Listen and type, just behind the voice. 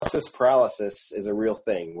analysis paralysis is a real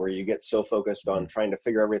thing where you get so focused on trying to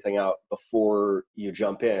figure everything out before you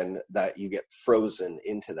jump in that you get frozen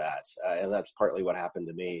into that. And that's partly what happened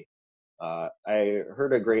to me. I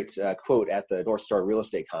heard a great quote at the North Star Real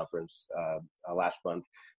Estate Conference last month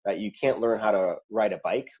that you can't learn how to ride a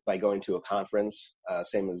bike by going to a conference,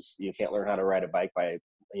 same as you can't learn how to ride a bike by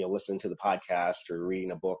listening to the podcast or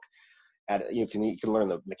reading a book. You can learn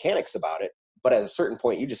the mechanics about it, but at a certain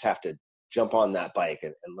point, you just have to jump on that bike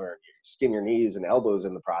and learn. You skin your knees and elbows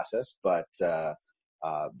in the process, but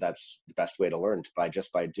that's the best way to learn by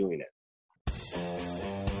doing it.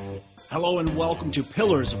 Hello and welcome to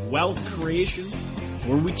Pillars of Wealth Creation,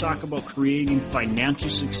 where we talk about creating financial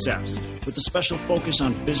success with a special focus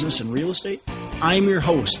on business and real estate. I'm your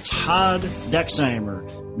host, Todd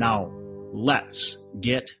Dexheimer. Now, let's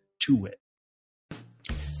get to it.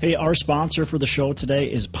 Hey, our sponsor for the show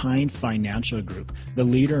today is Pine Financial Group, the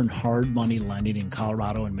leader in hard money lending in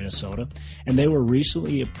Colorado and Minnesota, and they were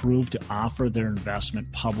recently approved to offer their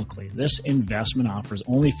investment publicly. This investment offer is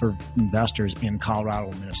only for investors in Colorado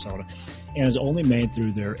and Minnesota and is only made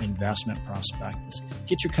through their investment prospectus.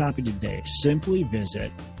 Get your copy today. Simply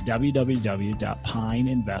visit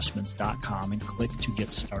www.pineinvestments.com and click to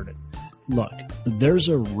get started. Look, there's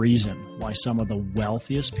a reason why some of the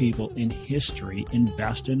wealthiest people in history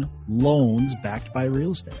invest in loans backed by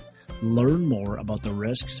real estate. Learn more about the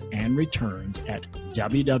risks and returns at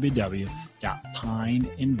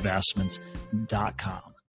www.pineinvestments.com.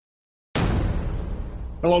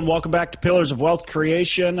 Hello and welcome back to Pillars of Wealth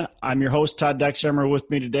Creation. I'm your host, Todd Dexheimer. With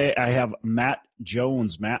me today, I have Matt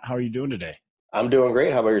Jones. Matt, how are you doing today? I'm doing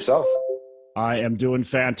great. How about yourself? I am doing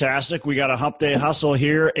fantastic. We got a Hump Day Hustle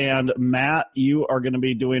here, and Matt, you are going to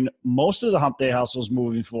be doing most of the Hump Day Hustles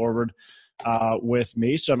moving forward with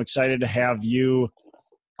me. So I'm excited to have you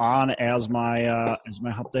on as my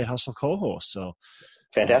Hump Day Hustle co-host. So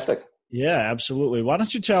fantastic. Yeah, absolutely. Why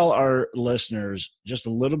don't you tell our listeners just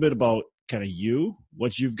a little bit about kind of you,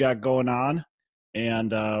 what you've got going on,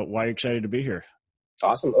 and why you're excited to be here.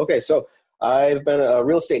 Awesome. Okay, so I've been a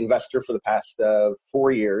real estate investor for the past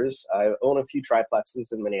 4 years. I own a few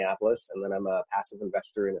triplexes in Minneapolis, and then I'm a passive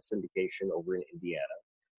investor in a syndication over in Indiana.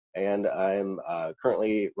 And I'm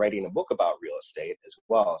currently writing a book about real estate as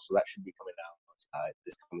well, so that should be coming out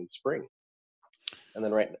this coming spring. And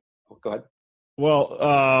then go ahead.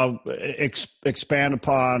 Well, expand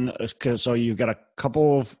upon, so you've got a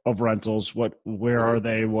couple of rentals. Where are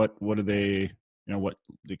they? What do they?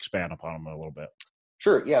 Expand upon them a little bit.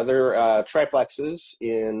 Sure. Yeah, they're triplexes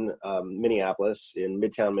in Minneapolis, in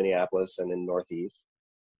Midtown Minneapolis, and in Northeast.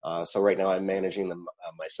 So right now I'm managing them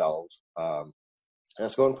myself. And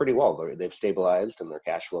it's going pretty well. They've stabilized and they're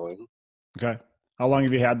cash flowing. Okay. How long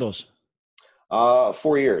have you had those?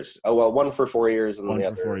 4 years. One for 4 years, and then the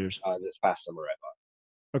other 4 years. This past summer I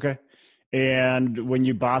bought. Okay. And when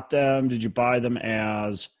you bought them, did you buy them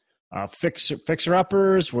as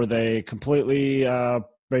fixer-uppers? Were they completely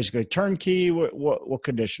basically turnkey? What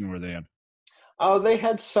condition were they in? They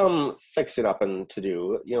had some fixing up and to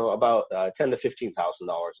do. About $10,000 to $15,000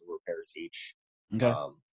 of repairs each. Okay.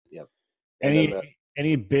 Yep.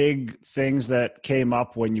 Any big things that came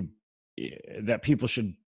up that people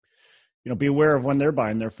should be aware of when they're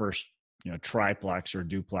buying their first triplex or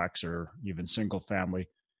duplex or even single family?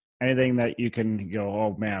 Anything that you can go,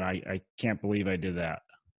 oh man, I can't believe I did that?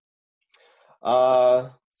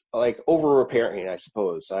 Like over repairing, I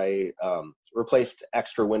suppose. I replaced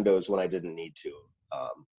extra windows when I didn't need to.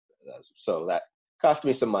 So that cost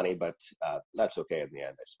me some money, but that's okay in the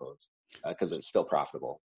end, I suppose, because it's still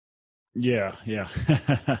profitable. Yeah.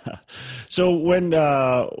 So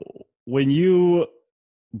when you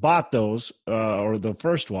bought those, or the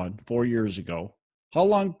first one 4 years ago, how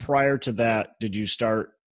long prior to that did you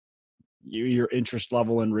start your interest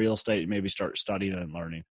level in real estate and maybe start studying and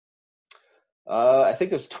learning? I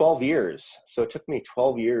think it was 12 years. So it took me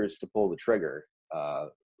 12 years to pull the trigger.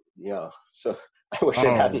 So I wish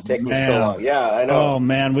it hadn't taken me so long. Yeah, I know. Oh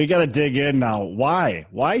man, we got to dig in now. Why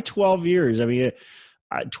 12 years? I mean,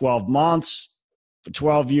 12 months,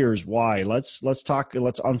 12 years. Why? Let's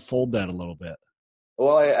unfold that a little bit.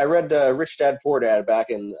 Well, I read Rich Dad Poor Dad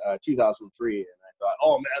back in 2003, and I thought,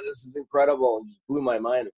 oh man, this is incredible. And it just blew my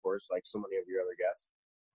mind, of course, like so many of your other guests.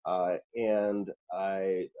 And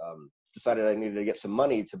I decided I needed to get some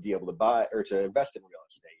money to be able to buy or to invest in real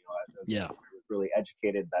estate. I was really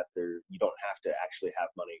educated that you don't have to actually have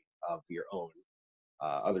money of your own.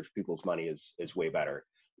 Other people's money is way better.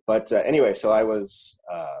 But anyway, so I was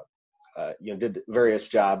did various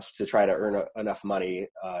jobs to try to earn enough money,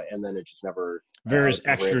 and then it just never various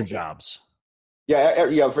extra jobs.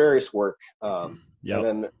 Yeah, various work. Yep. And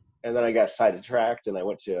then and then I got sidetracked and I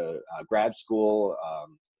went to grad school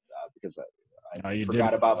because I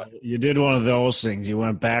forgot about it. You did one of those things. You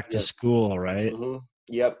went back to school, right? Mm-hmm.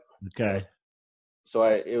 Yep. Okay. So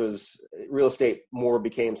real estate more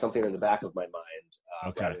became something in the back of my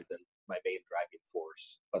mind rather than my main driving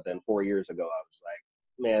force. But then 4 years ago, I was like,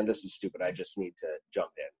 man, this is stupid. I just need to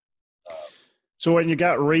jump in. So when you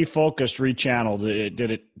got refocused,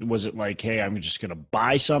 rechanneled, was it like, hey, I'm just going to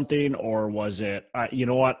buy something, or was it, you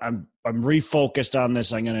know what, I'm refocused on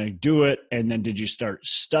this, I'm going to do it, and then did you start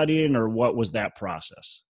studying, or what was that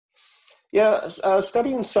process? Yeah,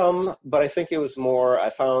 studying some, but I think it was more, I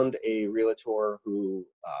found a realtor who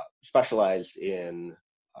specialized in,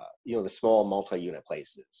 the small multi-unit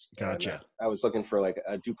places. Gotcha. And I was looking for like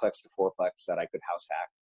a duplex to fourplex that I could house hack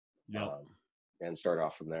and start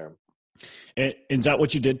off from there. And is that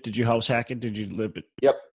what you did? Did you house hack it? Did you live it?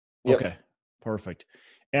 Yep. Okay, perfect.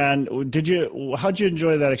 And how'd you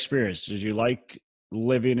enjoy that experience? Did you like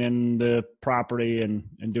living in the property and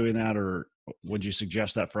doing that, or would you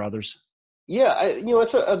suggest that for others? Yeah,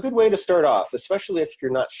 it's a good way to start off, especially if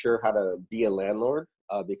you're not sure how to be a landlord,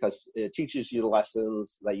 because it teaches you the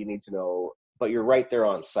lessons that you need to know, but you're right there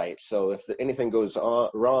on site. So if anything goes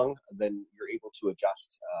wrong, then you're able to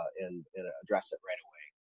adjust and address it right away.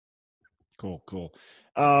 Cool.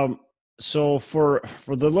 So for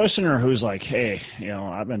the listener who's like, hey,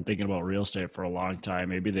 I've been thinking about real estate for a long time.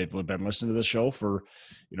 Maybe they've been listening to the show for,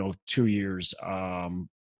 2 years.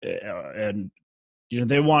 And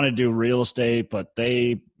they want to do real estate, but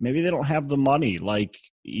maybe they don't have the money. Like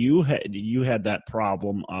you had that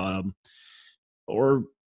problem, or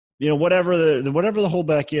whatever the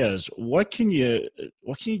holdback is. What can you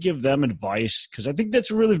give them advice? Because I think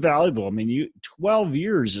that's really valuable. I mean, 12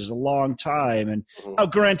 years is a long time, and now,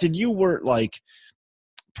 granted, you weren't like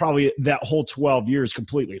probably that whole 12 years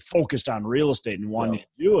completely focused on real estate and wanting to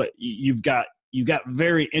do it. You got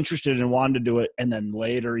very interested and wanted to do it, and then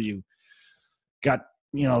later you got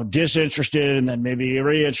disinterested, and then maybe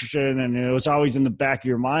reinterested, and it was always in the back of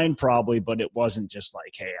your mind probably, but it wasn't just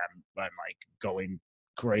like, hey, I'm like going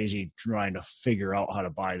crazy trying to figure out how to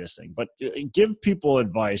buy this thing. But give people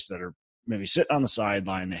advice that are maybe sitting on the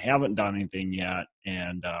sideline, they haven't done anything yet,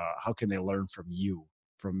 and how can they learn from you,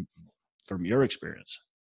 from your experience?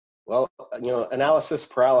 Well, analysis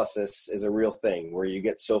paralysis is a real thing where you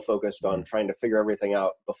get so focused on trying to figure everything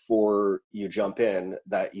out before you jump in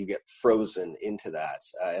that you get frozen into that.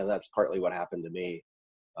 And that's partly what happened to me.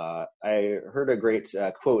 I heard a great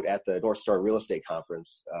quote at the North Star Real Estate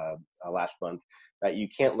Conference last month, that you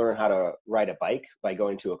can't learn how to ride a bike by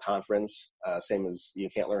going to a conference, same as you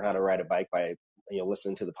can't learn how to ride a bike by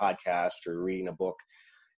listening to the podcast or reading a book.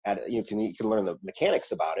 You can learn the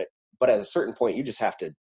mechanics about it, but at a certain point, you just have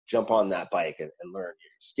to jump on that bike and learn. You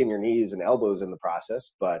skin your knees and elbows in the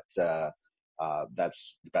process, but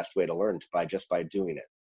that's the best way to learn, by doing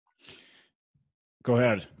it. Go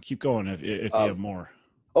ahead, keep going if you have more.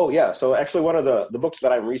 Oh yeah. So actually one of the books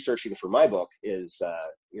that I'm researching for my book is,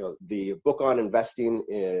 the book on investing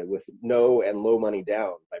with no and low money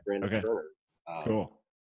down by Brandon Turner. Cool.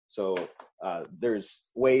 So there's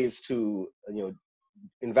ways to,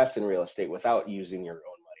 invest in real estate without using your own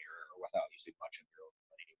money or without using much of your own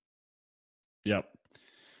money. Yep.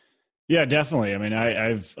 Yeah, definitely. I mean,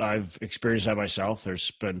 I've experienced that myself.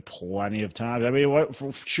 There's been plenty of times. I mean,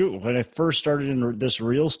 when I first started in this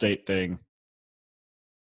real estate thing,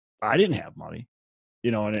 I didn't have money,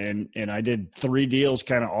 and I did 3 deals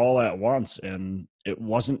kind of all at once. And it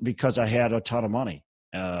wasn't because I had a ton of money.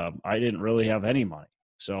 I didn't really have any money.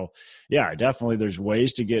 So yeah, definitely there's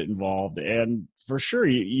ways to get involved, and for sure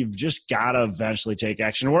you've just got to eventually take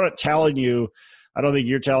action. We're not telling you, I don't think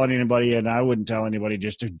you're telling anybody, and I wouldn't tell anybody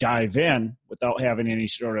just to dive in without having any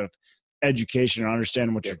sort of education or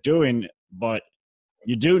understanding what you're doing. But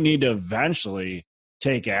you do need to eventually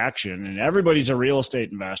take action, and everybody's a real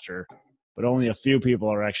estate investor, but only a few people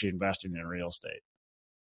are actually investing in real estate.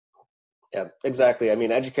 Yeah, exactly. I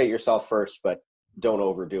mean, educate yourself first, but don't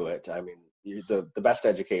overdo it. I mean, the best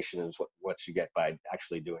education is what you get by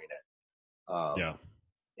actually doing it.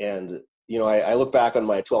 And I look back on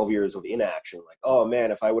my 12 years of inaction, like, oh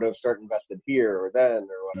man, if I would have started invested here or then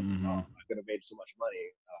or whatever, I could have made so much money.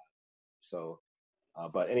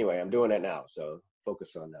 But anyway, I'm doing it now. So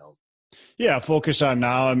focus on now. Yeah, focus on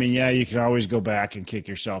now. I mean, yeah, you can always go back and kick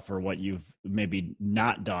yourself for what you've maybe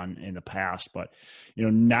not done in the past. But,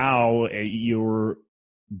 now you're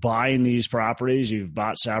buying these properties, you've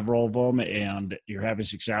bought several of them, and you're having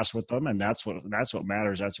success with them. And that's what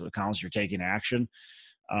matters. That's what counts. You're taking action.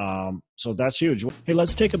 So that's huge. Hey,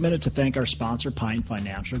 let's take a minute to thank our sponsor, Pine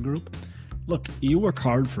Financial Group. Look, you work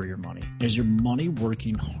hard for your money. Is your money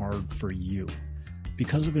working hard for you?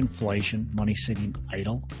 Because of inflation, money sitting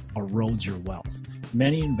idle erodes your wealth.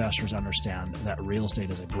 Many investors understand that real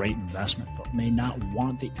estate is a great investment, but may not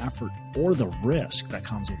want the effort or the risk that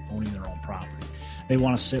comes with owning their own property. They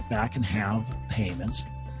want to sit back and have payments,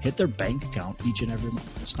 hit their bank account each and every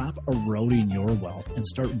month. Stop eroding your wealth and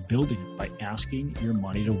start building it by asking your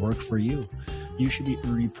money to work for you. You should be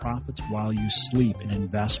earning profits while you sleep, an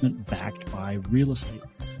investment backed by real estate.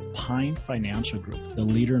 Pine Financial Group, the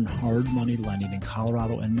leader in hard money lending in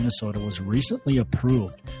Colorado and Minnesota, was recently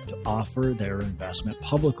approved to offer their investment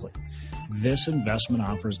publicly. This investment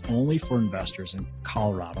offer is only for investors in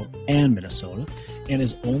Colorado and Minnesota and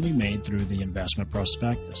is only made through the investment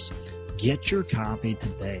prospectus. Get your copy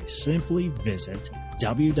today. Simply visit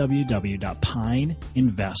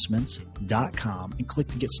www.pineinvestments.com and click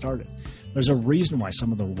to get started. There's a reason why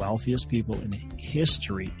some of the wealthiest people in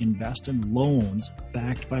history invest in loans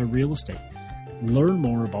backed by real estate. Learn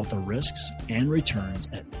more about the risks and returns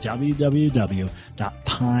at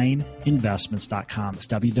www.pineinvestments.com. It's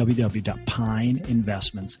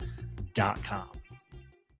www.pineinvestments.com.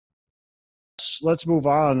 Let's move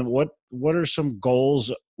on. What are some goals?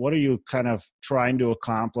 What are you kind of trying to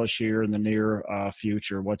accomplish here in the near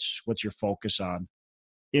future? What's your focus on?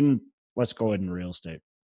 Let's go ahead in real estate.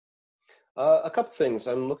 A couple things.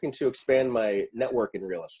 I'm looking to expand my network in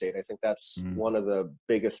real estate. I think that's one of the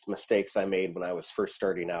biggest mistakes I made when I was first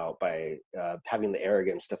starting out, by having the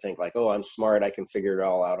arrogance to think like, oh, I'm smart, I can figure it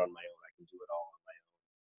all out on my own. I can do it all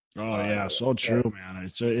on my own. Oh yeah, so true, man.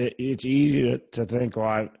 It's easy to think,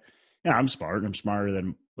 well, I'm smart. I'm smarter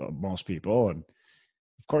than most people, and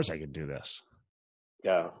of course I can do this.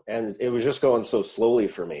 Yeah, and it was just going so slowly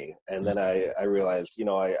for me. And then I realized,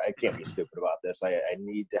 I can't be stupid about this. I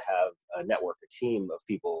need to have a network, a team of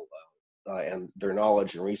people and their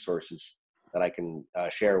knowledge and resources that I can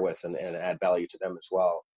share with and add value to them as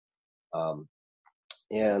well.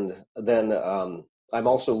 And then I'm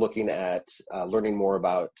also looking at learning more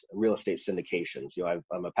about real estate syndications.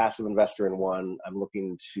 I'm a passive investor in one. I'm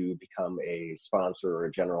looking to become a sponsor or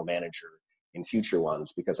a general manager in future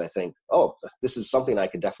ones, because I think, this is something I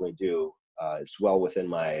could definitely do. It's well within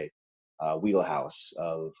my wheelhouse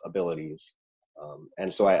of abilities.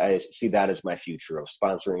 And so I see that as my future of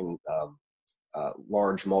sponsoring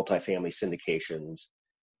large multifamily syndications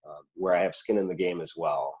where I have skin in the game as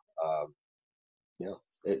well.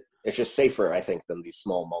 It's just safer, I think, than these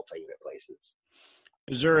small multi-unit places.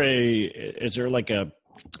 Is there like a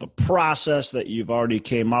process that you've already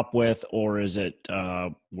came up with, or is it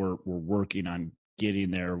we're working on getting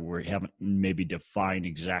there? We haven't maybe defined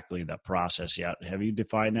exactly that process yet. Have you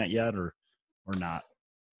defined that yet, or not?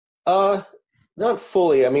 Not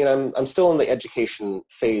fully. I mean, I'm still in the education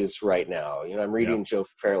phase right now. I'm reading Joe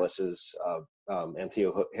Fairless's and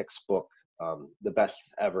Theo Hicks' book, The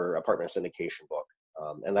Best Ever Apartment Syndication Book.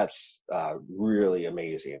 And that's really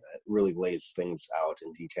amazing. It really lays things out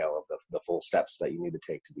in detail of the full steps that you need to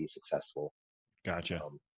take to be successful. Gotcha.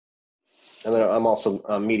 And then I'm also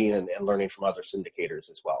meeting and learning from other syndicators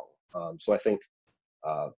as well. So I think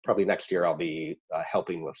probably next year I'll be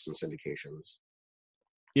helping with some syndications.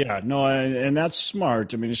 Yeah, no, and that's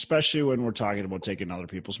smart. I mean, especially when we're talking about taking other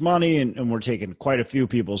people's money, and we're taking quite a few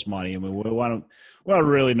people's money. I mean, we want to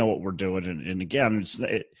really know what we're doing. And again,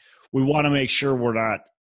 we want to make sure we're not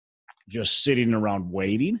just sitting around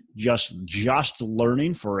waiting, just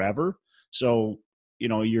learning forever. So,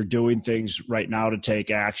 you're doing things right now to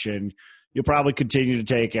take action. You'll probably continue to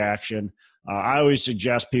take action. I always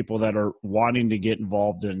suggest people that are wanting to get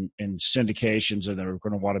involved in syndications and they're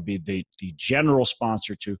going to want to be the general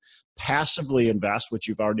sponsor to passively invest, which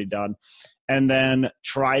you've already done, and then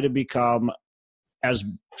try to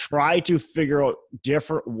figure out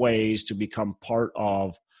different ways to become part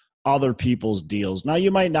of other people's deals. Now, you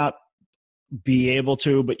might not be able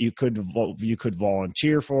to, but you could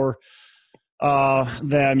volunteer for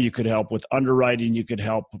them. You could help with underwriting. You could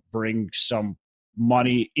help bring some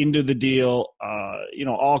money into the deal,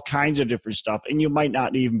 all kinds of different stuff. And you might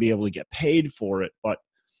not even be able to get paid for it, but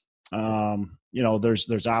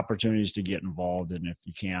there's opportunities to get involved. And if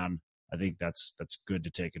you can, I think that's good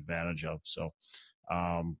to take advantage of.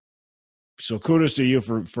 So kudos to you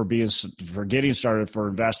for getting started, for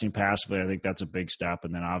investing passively. I think that's a big step.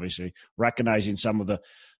 And then obviously recognizing some of the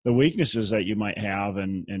weaknesses that you might have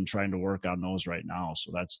and trying to work on those right now.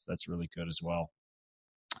 So that's really good as well.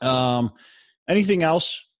 Anything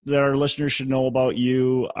else that our listeners should know about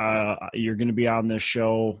you? You're going to be on this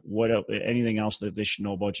show. Anything else that they should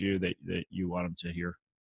know about you that you want them to hear?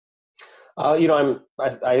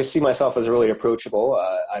 I see myself as really approachable.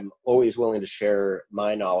 I'm always willing to share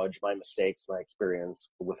my knowledge, my mistakes, my experience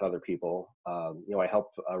with other people. I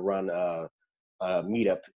help run a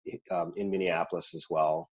meetup in Minneapolis as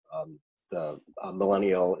well. The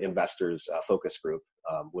Millennial Investors Focus Group,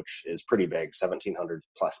 which is pretty big, 1,700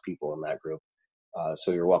 plus people in that group.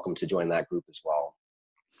 So you're welcome to join that group as well.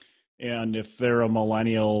 And if they're a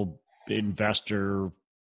millennial investor,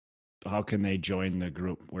 how can they join the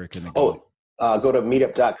group? Where can they go? Go to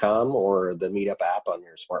meetup.com or the Meetup app on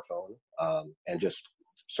your smartphone, and just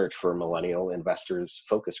search for Millennial Investors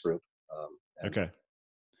Focus Group. Okay.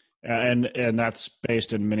 And that's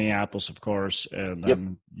based in Minneapolis, of course. And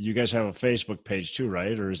then you guys have a Facebook page too,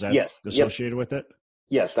 right? Or is that associated with it?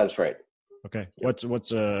 Yes, that's right. Okay. Yep.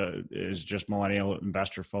 What's is just Millennial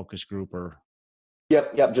Investor Focus Group or?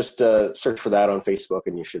 Yep. Just search for that on Facebook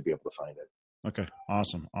and you should be able to find it. Okay.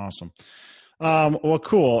 Awesome. Well,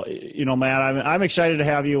 cool. Matt, I'm excited to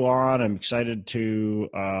have you on. I'm excited to,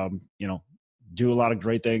 do a lot of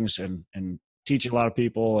great things and teach a lot of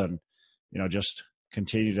people and, just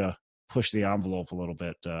continue to push the envelope a little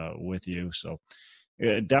bit with you. So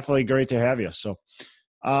definitely great to have you. So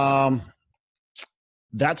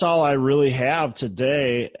that's all I really have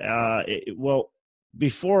today. Well,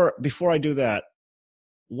 before I do that,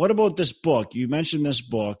 what about this book? You mentioned this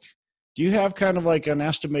book. Do you have kind of like an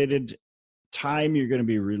estimated time you're going to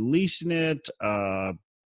be releasing it?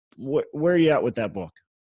 Where are you at with that book?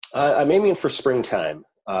 I'm aiming for springtime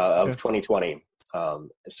of 2020.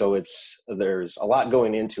 So there's a lot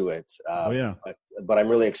going into it. But I'm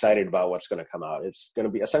really excited about what's going to come out. It's going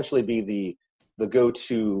to be essentially the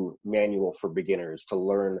go-to manual for beginners to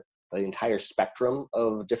learn the entire spectrum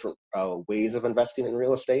of different ways of investing in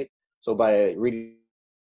real estate. So by reading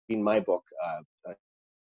my book,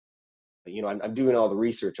 I'm doing all the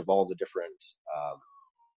research of all the different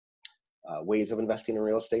ways of investing in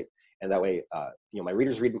real estate. And that way, my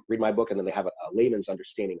readers read my book and then they have a layman's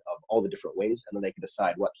understanding of all the different ways, and then they can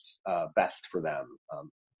decide what's best for them.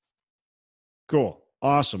 Cool.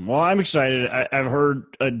 Awesome. Well, I'm excited. I've heard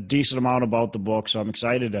a decent amount about the book, so I'm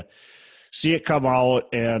excited to see it come out.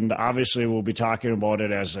 And obviously we'll be talking about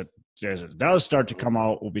it as it does start to come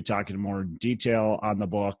out. We'll be talking more in detail on the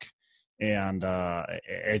book. And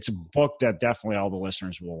it's a book that definitely all the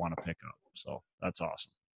listeners will want to pick up. So that's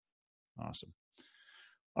awesome. Awesome.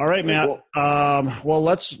 All right, Matt. Cool. Well,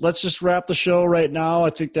 let's just wrap the show right now. I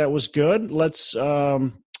think that was good. Let's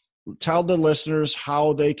tell the listeners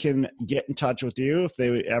how they can get in touch with you if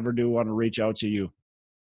they ever do want to reach out to you.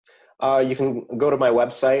 You can go to my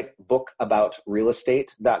website,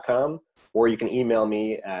 bookaboutealestate.com, or you can email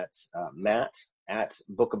me at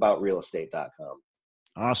matt@bookaboutealestate.com.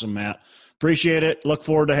 Awesome, Matt. Appreciate it. Look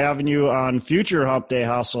forward to having you on future Hump Day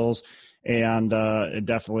Hustles, and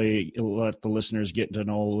definitely let the listeners get to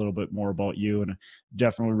know a little bit more about you, and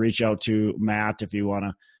definitely reach out to Matt if you want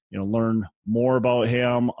to, learn more about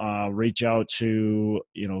him. Reach out to,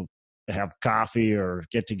 have coffee or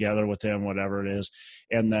get together with him, whatever it is.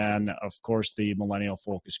 And then, of course, the Millennial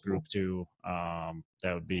Focus Group too.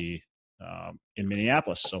 That would be in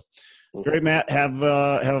Minneapolis. So great, Matt. Have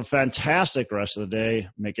a fantastic rest of the day.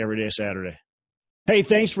 Make every day a Saturday. Hey,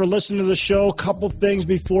 thanks for listening to the show. A couple things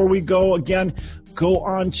before we go. Again, go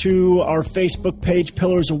on to our Facebook page,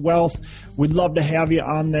 Pillars of Wealth. We'd love to have you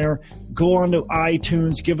on there. Go on to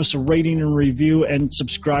iTunes, give us a rating and review, and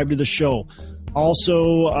subscribe to the show.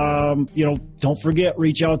 Also, don't forget,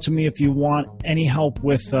 reach out to me if you want any help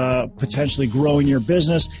with potentially growing your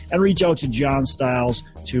business, and reach out to John Styles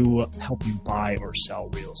to help you buy or sell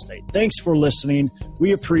real estate. Thanks for listening.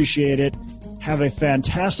 We appreciate it. Have a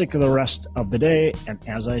fantastic the rest of the day. And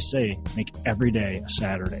as I say, make every day a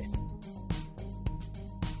Saturday.